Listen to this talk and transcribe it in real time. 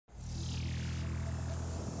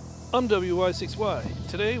I'm WY6Y.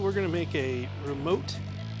 Today we're going to make a remote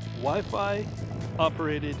Wi-Fi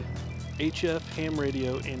operated HF ham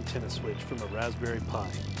radio antenna switch from a Raspberry Pi.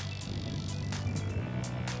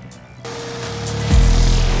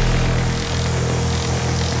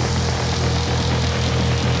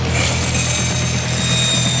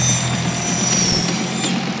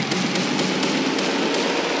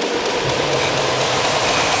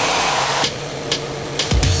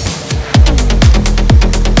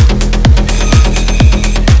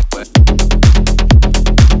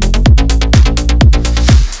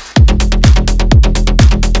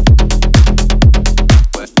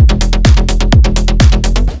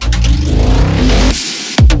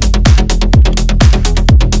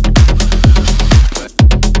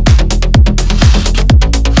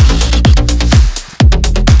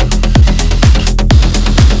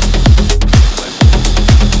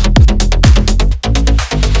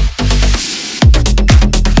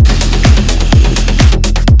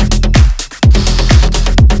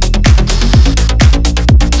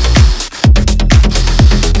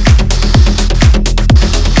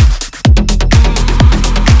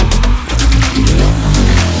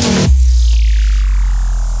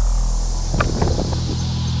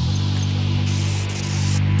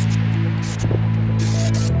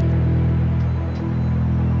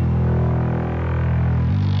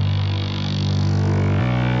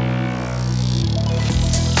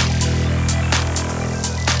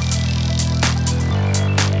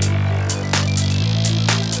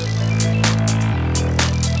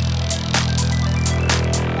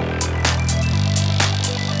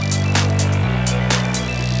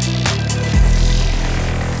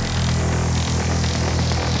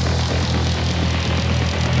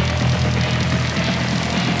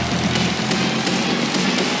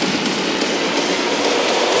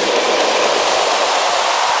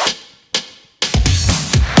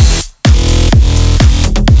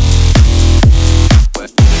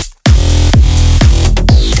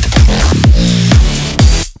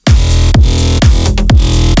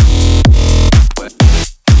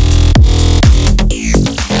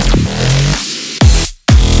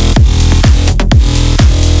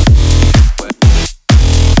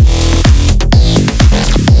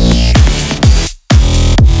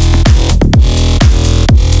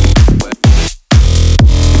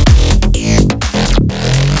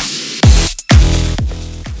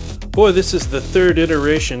 Boy, this is the third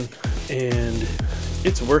iteration and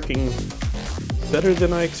it's working better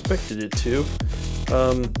than I expected it to.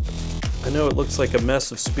 I know it looks like a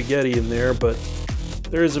mess of spaghetti in there, but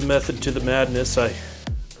there is a method to the madness.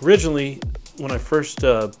 Originally, when I first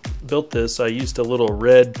built this, I used a little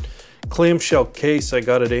red clamshell case I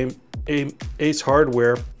got at Ace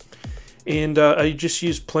Hardware, and I just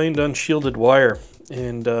used plain unshielded wire,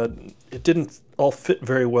 and it didn't all fit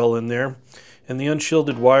very well in there. And the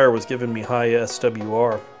unshielded wire was giving me high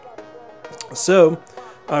SWR. So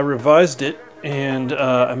I revised it and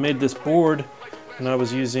I made this board, and I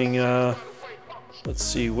was using, let's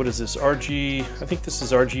see, what is this, I think this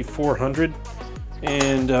is RG400,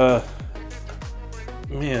 and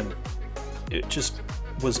man, it just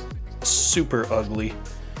was super ugly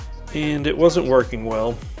and it wasn't working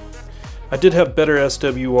well. I did have better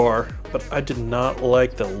SWR, but I did not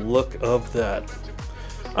like the look of that.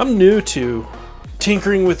 I'm new to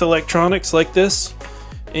tinkering with electronics like this,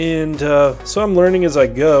 and so I'm learning as I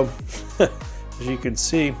go, as you can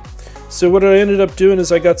see. So what I ended up doing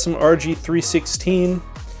is I got some RG316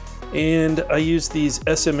 and I used these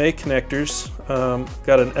SMA connectors.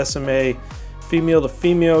 Got an SMA female to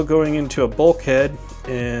female going into a bulkhead,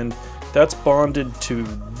 and that's bonded to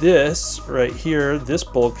this right here, this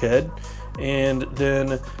bulkhead. And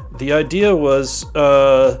then the idea was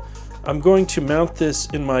I'm going to mount this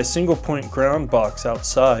in my single point ground box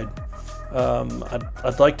outside.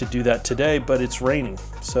 I'd like to do that today, but it's raining,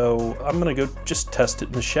 so I'm gonna go just test it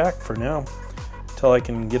in the shack for now until I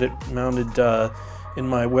can get it mounted in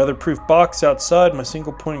my weatherproof box outside, my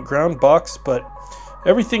single point ground box. But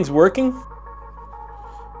everything's working.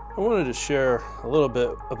 I wanted to share a little bit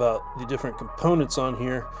about the different components on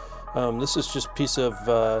here. This is just a piece of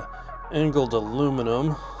angled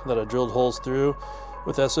aluminum that I drilled holes through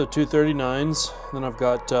with SO239s. Then I've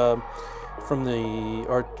got from the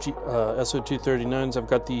SO239s, I've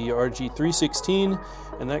got the RG316,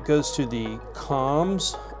 and that goes to the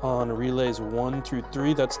comms on relays 1 through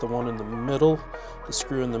 3. That's the one in the middle, the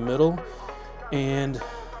screw in the middle. And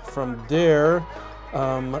from there,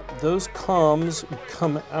 those comms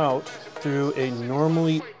come out through a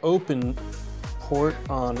normally open port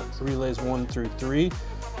on relays 1 through 3.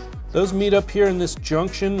 Those meet up here in this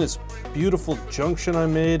junction, this beautiful junction I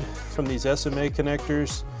made from these SMA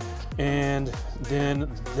connectors. and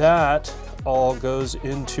then that all goes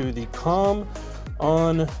into the COM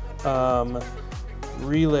on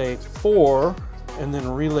relay 4, and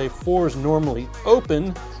then relay 4 is normally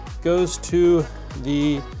open, goes to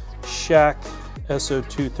the shack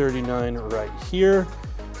SO239 right here,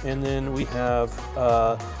 and then we have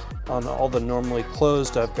on all the normally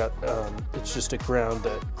closed, I've got it's just a ground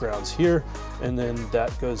that grounds here, and then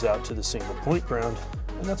that goes out to the single point ground,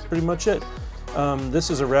 and that's pretty much it. This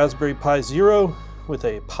is a Raspberry Pi Zero with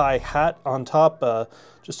a Pi hat on top,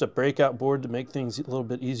 just a breakout board to make things a little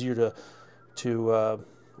bit easier to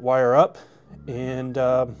wire up, and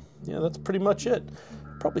yeah, that's pretty much it.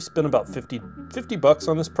 Probably spent about 50 bucks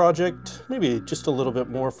on this project, maybe just a little bit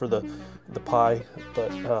more for the Pi,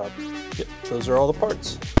 but yeah, those are all the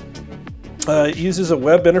parts. It uses a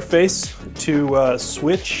web interface to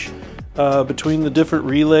switch between the different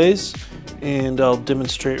relays, and I'll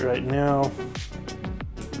demonstrate right now.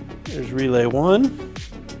 There's relay 1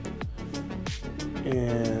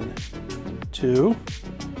 and 2,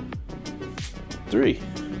 3,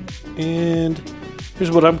 and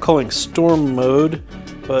here's what I'm calling storm mode,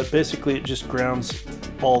 but basically it just grounds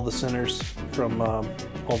all the centers from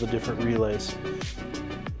all the different relays.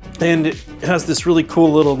 And it has this really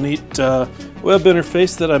cool little neat web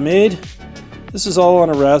interface that I made. This is all on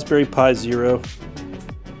a Raspberry Pi Zero.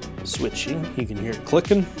 Switching, you can hear it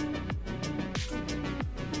clicking.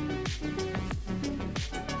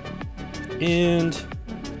 And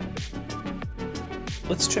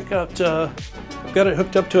let's check out, I've got it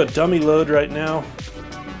hooked up to a dummy load right now.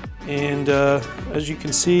 And as you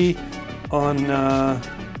can see on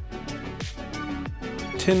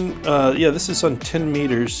 10, yeah, this is on 10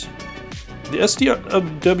 meters. The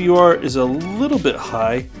SDWR is a little bit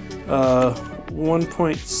high,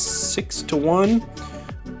 1.6 to 1,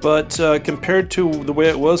 but compared to the way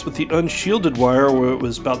it was with the unshielded wire, where it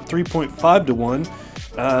was about 3.5 to 1,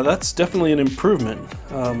 that's definitely an improvement.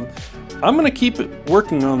 I'm going to keep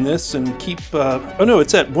working on this and keep, oh no,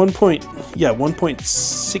 it's at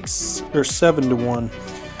 1.6 or 7 to 1.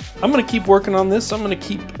 I'm going to keep working on this. I'm going to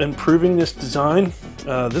keep improving this design.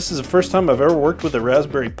 This is the first time I've ever worked with a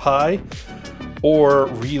Raspberry Pi or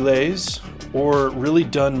relays or really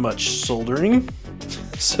done much soldering.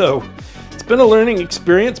 So it's been a learning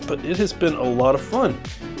experience, but it has been a lot of fun.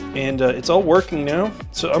 And it's all working now.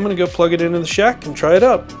 So I'm going to go plug it into the shack and try it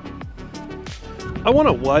out. I want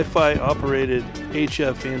a Wi-Fi operated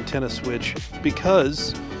HF antenna switch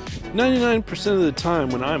because 99% of the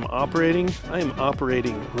time when I'm operating, I am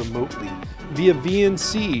operating remotely via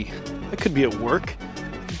VNC. I could be at work,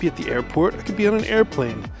 I could be at the airport, I could be on an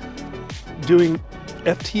airplane doing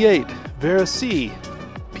FT8, VARAC,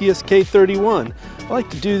 PSK31. I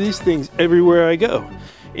like to do these things everywhere I go.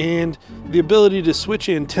 And the ability to switch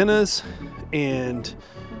antennas and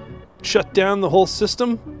shut down the whole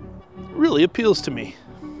system really appeals to me.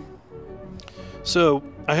 So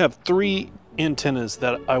I have 3 antennas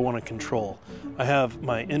that I want to control. I have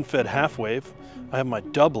my in-fed half-wave, I have my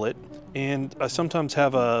doublet, and I sometimes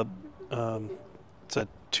have a it's a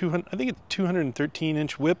 200, I think it's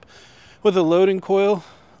 213-inch whip with a loading coil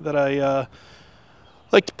that I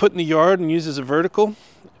like to put in the yard and use as a vertical.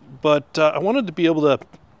 But I wanted to be able to,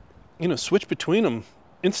 you know, switch between them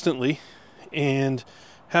instantly and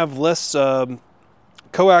have less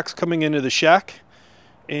coax coming into the shack,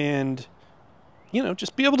 and you know,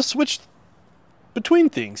 just be able to switch between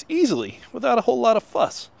things easily without a whole lot of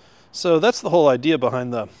fuss. So that's the whole idea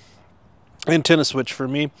behind the antenna switch for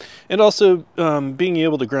me. And also being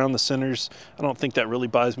able to ground the centers. I don't think that really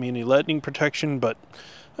buys me any lightning protection, but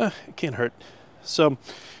it can't hurt. So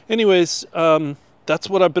anyways, that's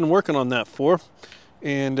what I've been working on that for,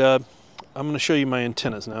 and I'm going to show you my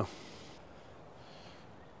antennas now.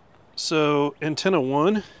 So antenna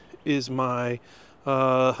 1 is my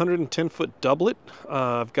 110-foot doublet.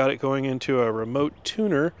 I've got it going into a remote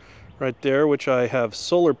tuner right there, which I have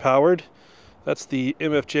solar powered. That's the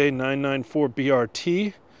MFJ 994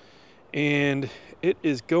 BRT, and it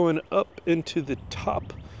is going up into the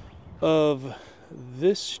top of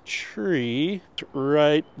this tree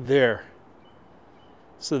right there.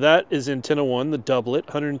 So that is antenna 1, the doublet,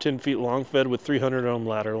 110 feet long, fed with 300 ohm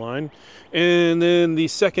ladder line. And then the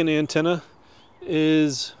second antenna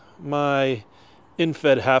is my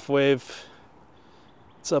in-fed half-wave.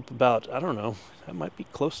 It's up about, I don't know, that might be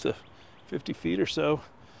close to 50 feet or so.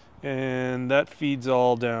 And that feeds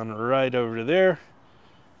all down right over there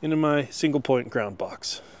into my single point ground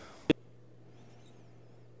box.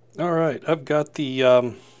 All right, I've got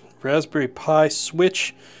the Raspberry Pi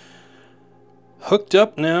switch hooked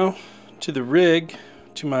up now to the rig,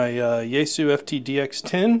 to my Yaesu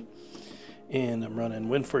FT-DX10, And I'm running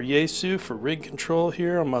WY6Y-PI for rig control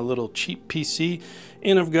here on my little cheap PC,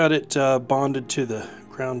 and I've got it bonded to the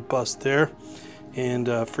ground bus there. And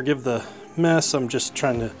forgive the mess, I'm just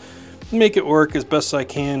trying to make it work as best I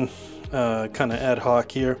can, kind of ad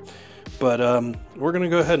hoc here. But we're gonna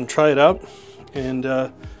go ahead and try it out, and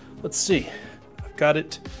let's see. I've got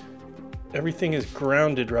it, everything is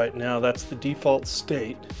grounded right now. That's the default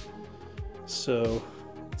state. So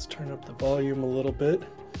let's turn up the volume a little bit.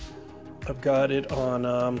 I've got it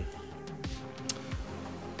on,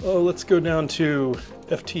 let's go down to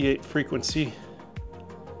FT8 frequency,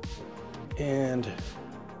 and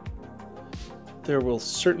there will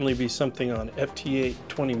certainly be something on FT8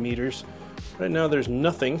 20 meters. Right now there's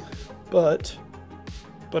nothing, but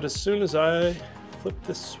as soon as I flip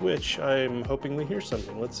this switch, I'm hoping we hear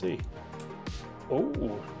something. Let's see.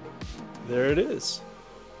 Oh, there it is.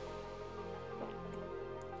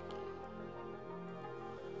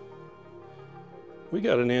 We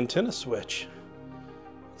got an antenna switch.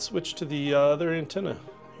 Let's switch to the other antenna.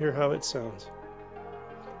 Hear how it sounds.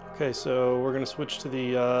 Okay, so we're going to switch to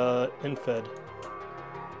the infed.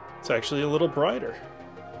 It's actually a little brighter.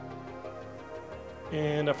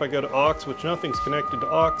 And if I go to aux, which nothing's connected to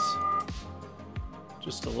aux,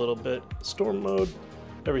 just a little bit, storm mode,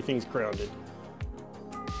 everything's grounded.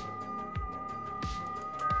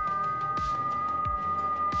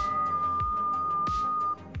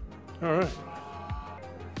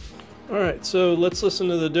 Alright, so let's listen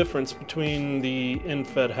to the difference between the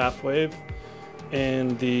infed half wave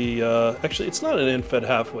and the, actually it's not an infed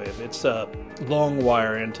half wave, it's a long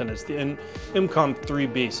wire antenna. It's the Emcomm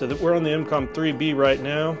III-B. So that we're on the Emcomm III-B right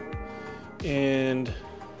now, and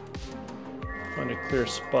find a clear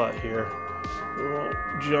spot here. We won't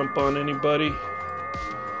jump on anybody,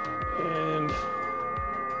 and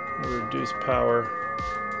we'll reduce power.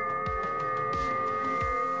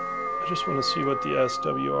 I just want to see what the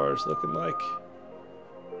SWR is looking like.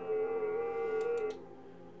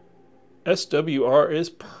 SWR is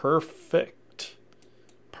perfect.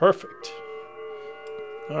 Perfect.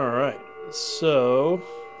 All right, so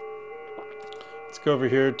let's go over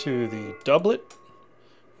here to the doublet.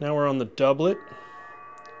 Now we're on the doublet.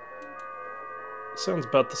 Sounds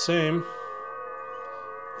about the same.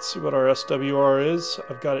 Let's see what our SWR is.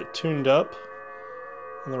 I've got it tuned up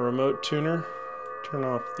on the remote tuner. Turn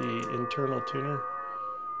off the internal tuner,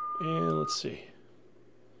 and let's see,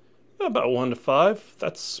 about 1 to 5.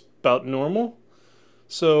 That's about normal.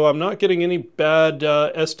 So I'm not getting any bad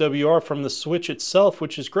SWR from the switch itself,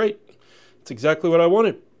 which is great. It's exactly what I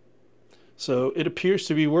wanted. So it appears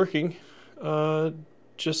to be working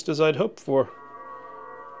just as I'd hoped for.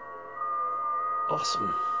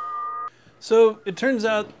 Awesome. So it turns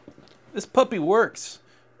out this puppy works.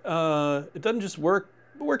 It doesn't just work,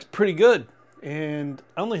 it works pretty good. And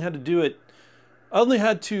I only had to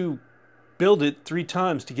build it 3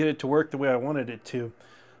 times to get it to work the way I wanted it to.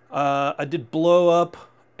 I did blow up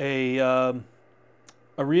a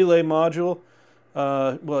relay module.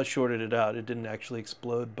 Well, I shorted it out. It didn't actually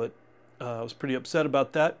explode, but I was pretty upset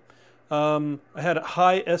about that. I had a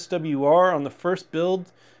high SWR on the first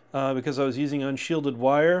build because I was using unshielded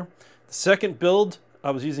wire. The second build,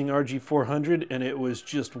 I was using RG400, and it was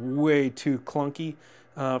just way too clunky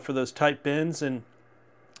for those tight bends, and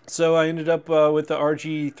so I ended up with the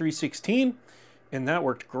RG316, and that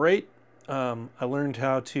worked great. I learned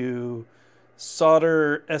how to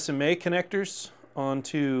solder SMA connectors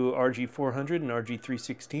onto RG400 and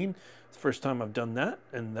RG316. It's the first time I've done that,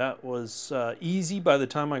 and that was easy by the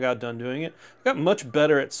time I got done doing it. I got much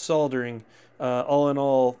better at soldering all in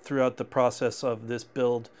all throughout the process of this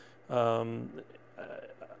build.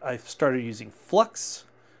 I started using flux.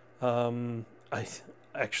 I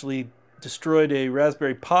actually destroyed a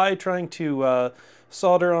Raspberry Pi trying to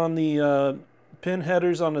solder on the pin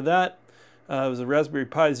headers onto that. It was a Raspberry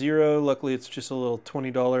Pi Zero. Luckily it's just a little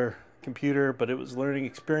 $20 computer, but it was a learning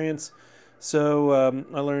experience. So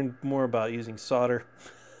I learned more about using solder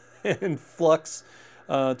and flux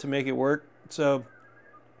to make it work. So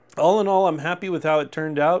all in all, I'm happy with how it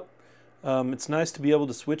turned out. It's nice to be able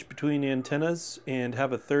to switch between antennas and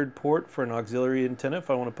have a third port for an auxiliary antenna if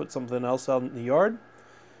I want to put something else out in the yard.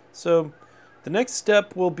 So the next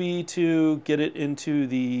step will be to get it into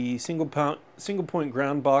the single point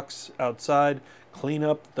ground box outside, clean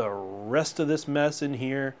up the rest of this mess in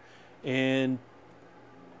here, and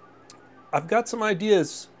I've got some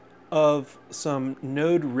ideas of some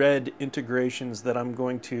Node-RED integrations that I'm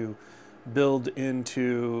going to build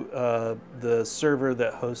into the server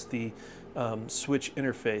that hosts the switch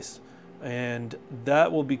interface, and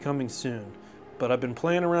that will be coming soon. But I've been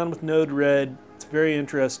playing around with Node-RED. It's very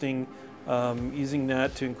interesting. using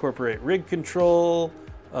that to incorporate rig control,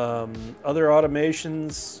 other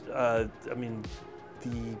automations. I mean,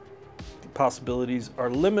 the possibilities are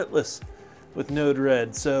limitless with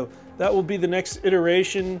Node-RED. So that will be the next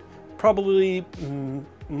iteration. Probably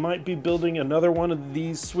might be building another one of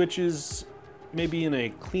these switches, maybe in a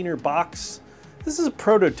cleaner box. This is a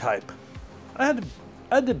prototype. I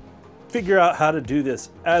had to figure out how to do this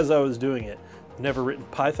as I was doing it. Never written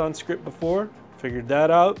Python script before, figured that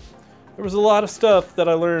out. There was a lot of stuff that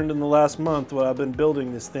I learned in the last month while I've been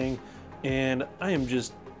building this thing, and I am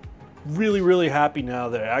just really, really happy now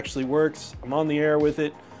that it actually works. I'm on the air with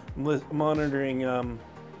it. I'm monitoring a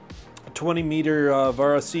 20 meter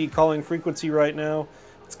VARAC calling frequency right now.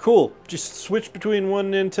 It's cool. Just switch between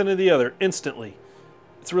one antenna to the other instantly.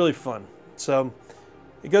 It's really fun. So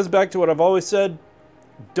it goes back to what I've always said.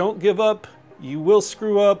 Don't give up. You will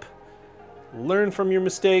screw up. Learn from your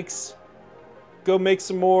mistakes. Go make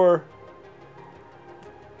some more.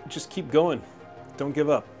 Just keep going. Don't give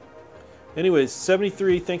up. Anyways,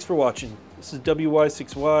 73, thanks for watching. This is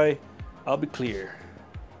WY6Y. I'll be clear.